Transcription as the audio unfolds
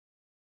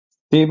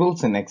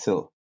Tables in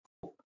Excel.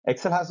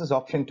 Excel has this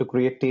option to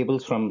create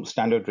tables from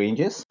standard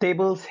ranges.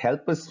 Tables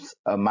help us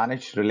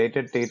manage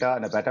related data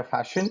in a better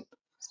fashion.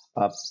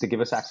 They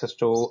give us access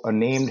to a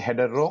named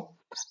header row.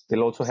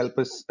 They'll also help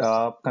us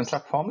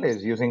construct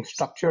formulas using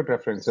structured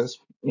references,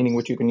 meaning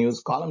which you can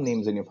use column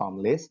names in your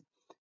formulas.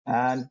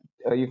 And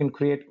you can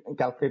create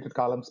calculated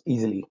columns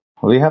easily.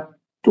 We have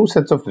two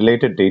sets of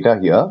related data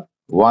here.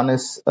 One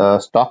is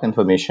stock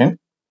information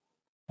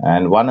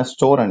and one is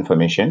store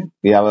information.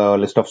 We have a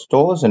list of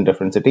stores in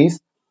different cities,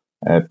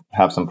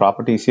 have some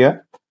properties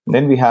here.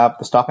 Then we have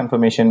the stock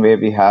information where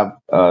we have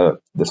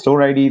the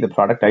store ID, the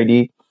product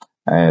ID,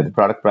 the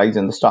product price,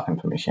 and the stock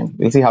information.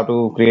 We'll see how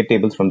to create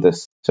tables from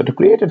this. So to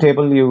create a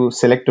table, you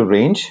select a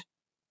range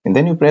and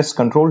then you press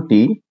Control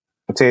T.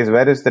 It says,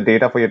 where is the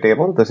data for your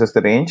table? This is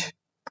the range.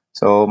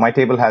 So my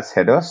table has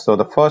headers. So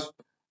the first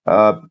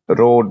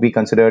row would be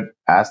considered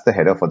as the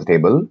header for the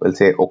table. We'll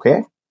say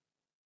OK.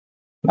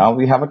 Now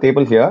we have a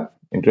table here.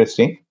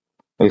 Interesting.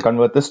 We'll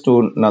convert this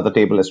to another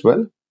table as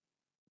well.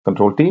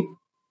 Control T.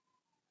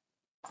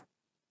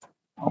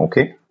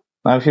 Okay.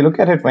 Now if you look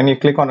at it, when you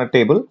click on a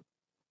table,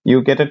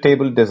 you get a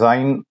table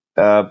design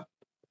tab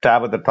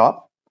at the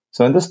top.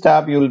 So in this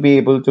tab, you will be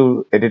able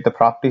to edit the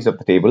properties of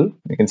the table.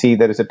 You can see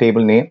there is a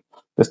table name.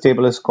 This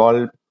table is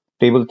called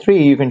table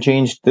 3. You can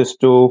change this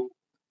to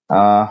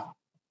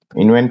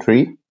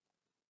inventory.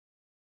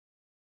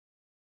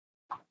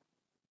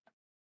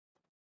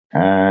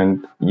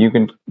 And you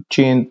can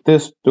change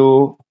this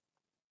to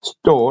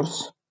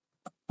stores.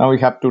 Now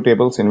we have two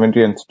tables,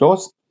 inventory and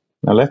stores.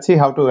 Now let's see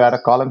how to add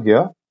a column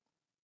here.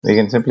 We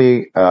can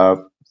simply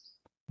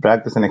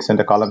drag this and extend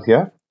a column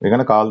here. We're going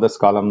to call this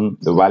column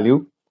the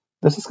value.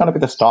 This is going to be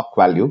the stock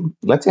value.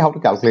 Let's see how to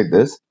calculate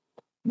this.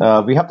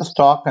 We have the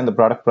stock and the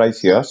product price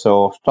here.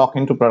 So stock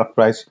into product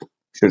price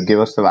should give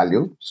us the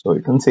value. So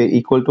you can say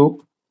equal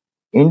to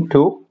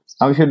into.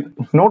 Now you should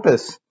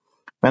notice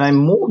when I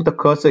move the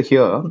cursor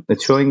here,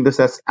 it's showing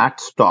this as at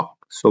stock.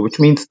 So which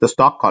means the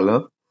stock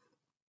column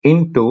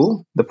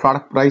into the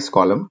product price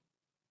column.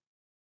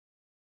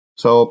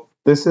 So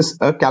this is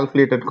a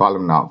calculated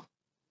column now.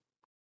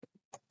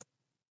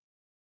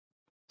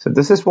 So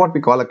this is what we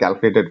call a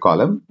calculated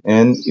column,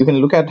 and you can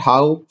look at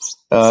how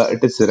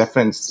it is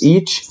referenced.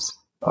 Each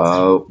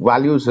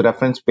value is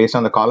referenced based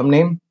on the column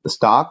name, the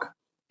stock,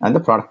 and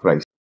the product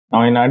price.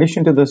 Now, in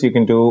addition to this, you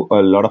can do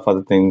a lot of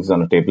other things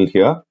on a table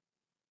here.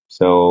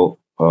 So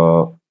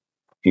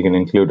you can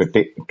include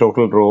a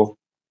total row.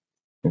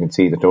 You can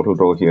see the total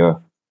row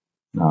here.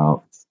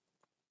 Now,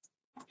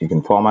 you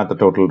can format the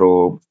total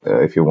row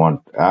if you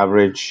want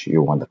average,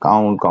 you want the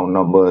count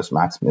numbers,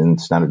 max, min,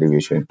 standard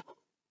deviation,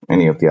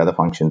 any of the other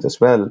functions as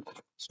well.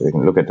 So you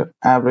can look at the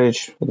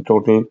average for the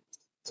total.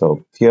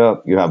 So here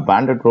you have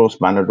banded rows.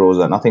 Banded rows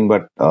are nothing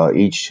but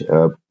each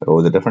row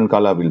is a different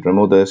color. We'll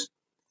remove this.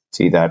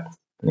 See that.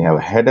 Then you have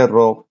a header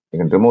row. You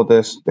can remove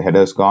this. The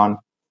header is gone.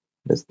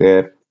 It's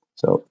there.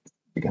 So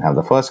you can have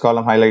the first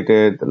column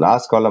highlighted, the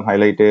last column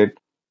highlighted,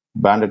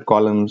 banded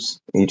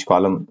columns, each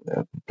column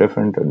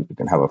different, and you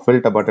can have a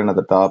filter button at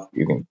the top.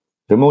 You can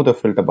remove the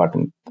filter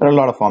button. There are a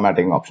lot of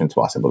formatting options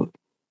possible.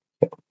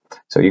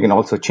 So you can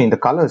also change the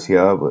colors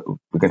here.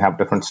 We can have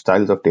different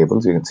styles of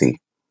tables, you can see.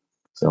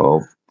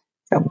 So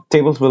yeah,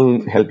 tables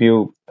will help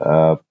you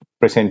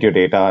present your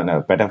data in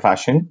a better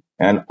fashion.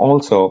 And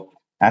also,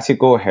 as you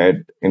go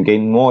ahead and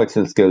gain more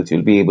Excel skills,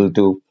 you'll be able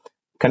to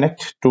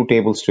connect two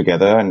tables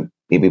together and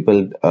maybe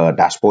build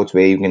dashboards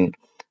where you can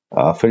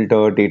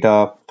filter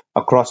data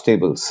across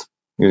tables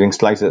using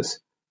slices.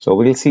 So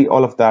we'll see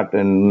all of that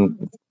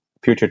in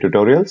future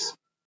tutorials.